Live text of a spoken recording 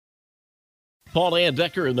Paul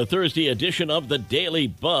Andecker in the Thursday edition of the Daily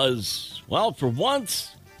Buzz. Well, for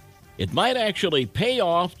once, it might actually pay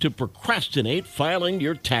off to procrastinate filing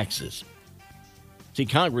your taxes. See,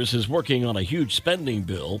 Congress is working on a huge spending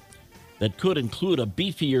bill that could include a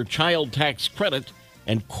beefier child tax credit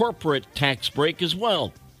and corporate tax break as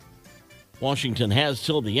well. Washington has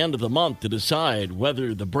till the end of the month to decide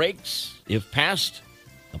whether the breaks, if passed,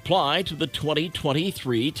 apply to the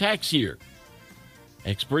 2023 tax year.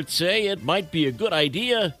 Experts say it might be a good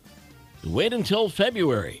idea to wait until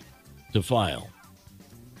February to file.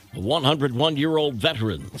 A 101-year-old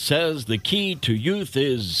veteran says the key to youth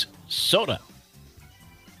is soda.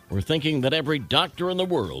 We're thinking that every doctor in the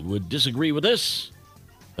world would disagree with this,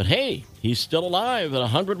 but hey, he's still alive at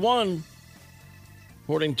 101.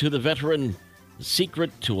 According to the veteran, the secret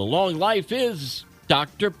to a long life is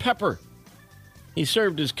Dr. Pepper. He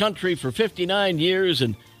served his country for 59 years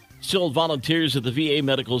and still volunteers at the VA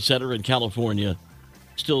Medical Center in California.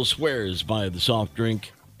 Still swears by the soft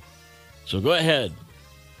drink. So go ahead,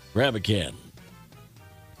 grab a can.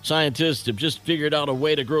 Scientists have just figured out a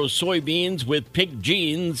way to grow soybeans with pig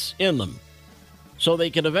genes in them, so they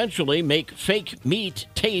can eventually make fake meat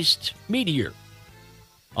taste meatier.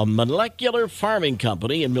 A molecular farming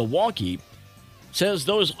company in Milwaukee says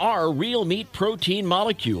those are real meat protein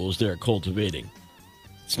molecules they're cultivating.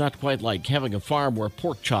 It's not quite like having a farm where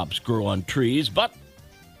pork chops grow on trees, but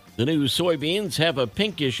the new soybeans have a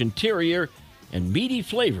pinkish interior and meaty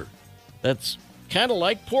flavor that's kind of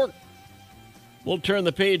like pork. We'll turn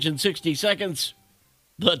the page in 60 seconds.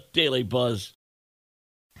 The Daily Buzz.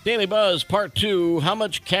 Daily Buzz Part 2, how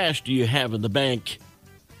much cash do you have in the bank?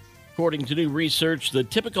 According to new research, the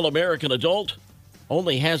typical American adult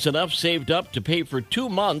only has enough saved up to pay for 2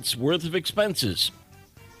 months' worth of expenses.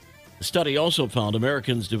 The study also found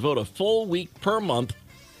Americans devote a full week per month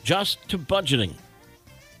just to budgeting.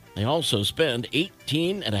 They also spend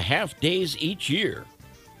 18 and a half days each year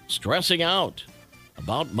stressing out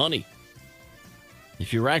about money.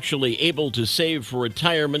 If you're actually able to save for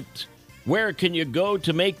retirement, where can you go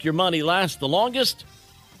to make your money last the longest?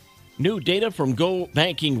 New data from Go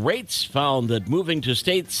Banking Rates found that moving to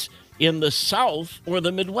states in the South or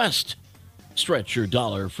the Midwest stretch your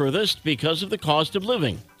dollar furthest because of the cost of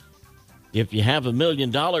living. If you have $1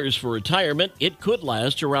 million for retirement, it could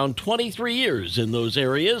last around 23 years in those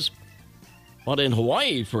areas. But in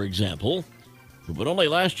Hawaii, for example, it would only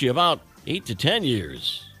last you about 8 to 10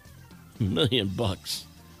 years. $1 million.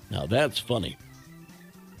 Now that's funny.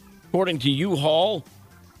 According to U-Haul,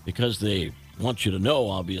 because they want you to know,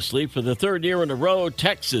 obviously, for the third year in a row,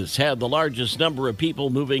 Texas had the largest number of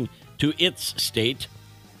people moving to its state.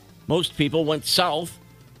 Most people went south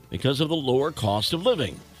because of the lower cost of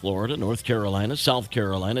living. Florida, North Carolina, South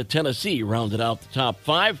Carolina, Tennessee rounded out the top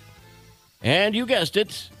 5. And you guessed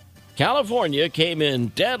it, California came in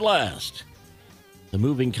dead last. The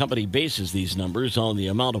moving company bases these numbers on the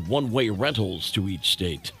amount of one-way rentals to each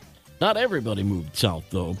state. Not everybody moved south,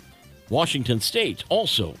 though. Washington State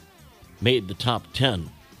also made the top 10.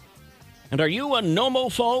 And are you a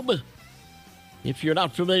nomophobe? If you're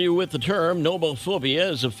not familiar with the term, nomophobia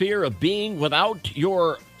is a fear of being without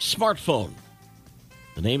your smartphone.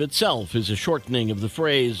 The name itself is a shortening of the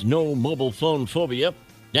phrase no mobile phone phobia,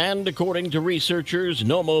 and according to researchers,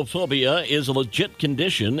 nomophobia is a legit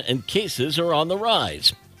condition and cases are on the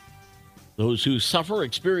rise. Those who suffer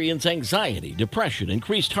experience anxiety, depression,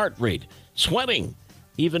 increased heart rate, sweating,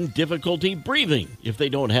 even difficulty breathing if they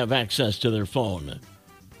don't have access to their phone.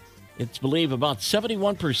 It's believed about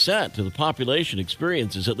 71% of the population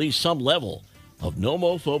experiences at least some level of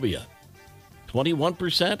nomophobia.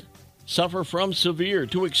 21% suffer from severe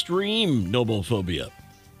to extreme nomophobia.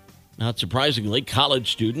 Not surprisingly,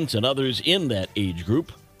 college students and others in that age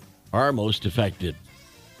group are most affected.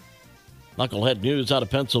 Knucklehead news out of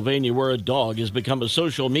Pennsylvania, where a dog has become a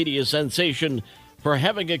social media sensation for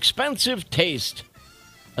having expensive taste.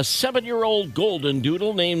 A 7-year-old golden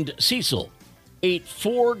doodle named Cecil ate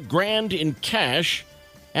 $4,000 in cash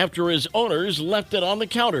after his owners left it on the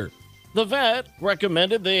counter. The vet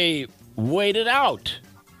recommended they wait it out.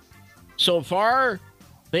 So far,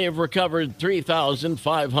 they have recovered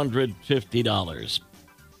 $3,550.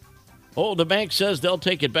 Oh, the bank says they'll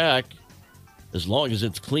take it back as long as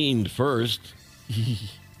it's cleaned first.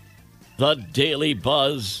 The Daily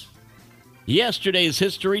Buzz. Yesterday's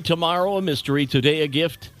history, tomorrow a mystery, today a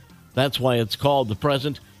gift. That's why it's called the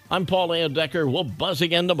present. I'm Paul Andecker. We'll buzz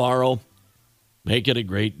again tomorrow. Make it a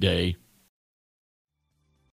great day.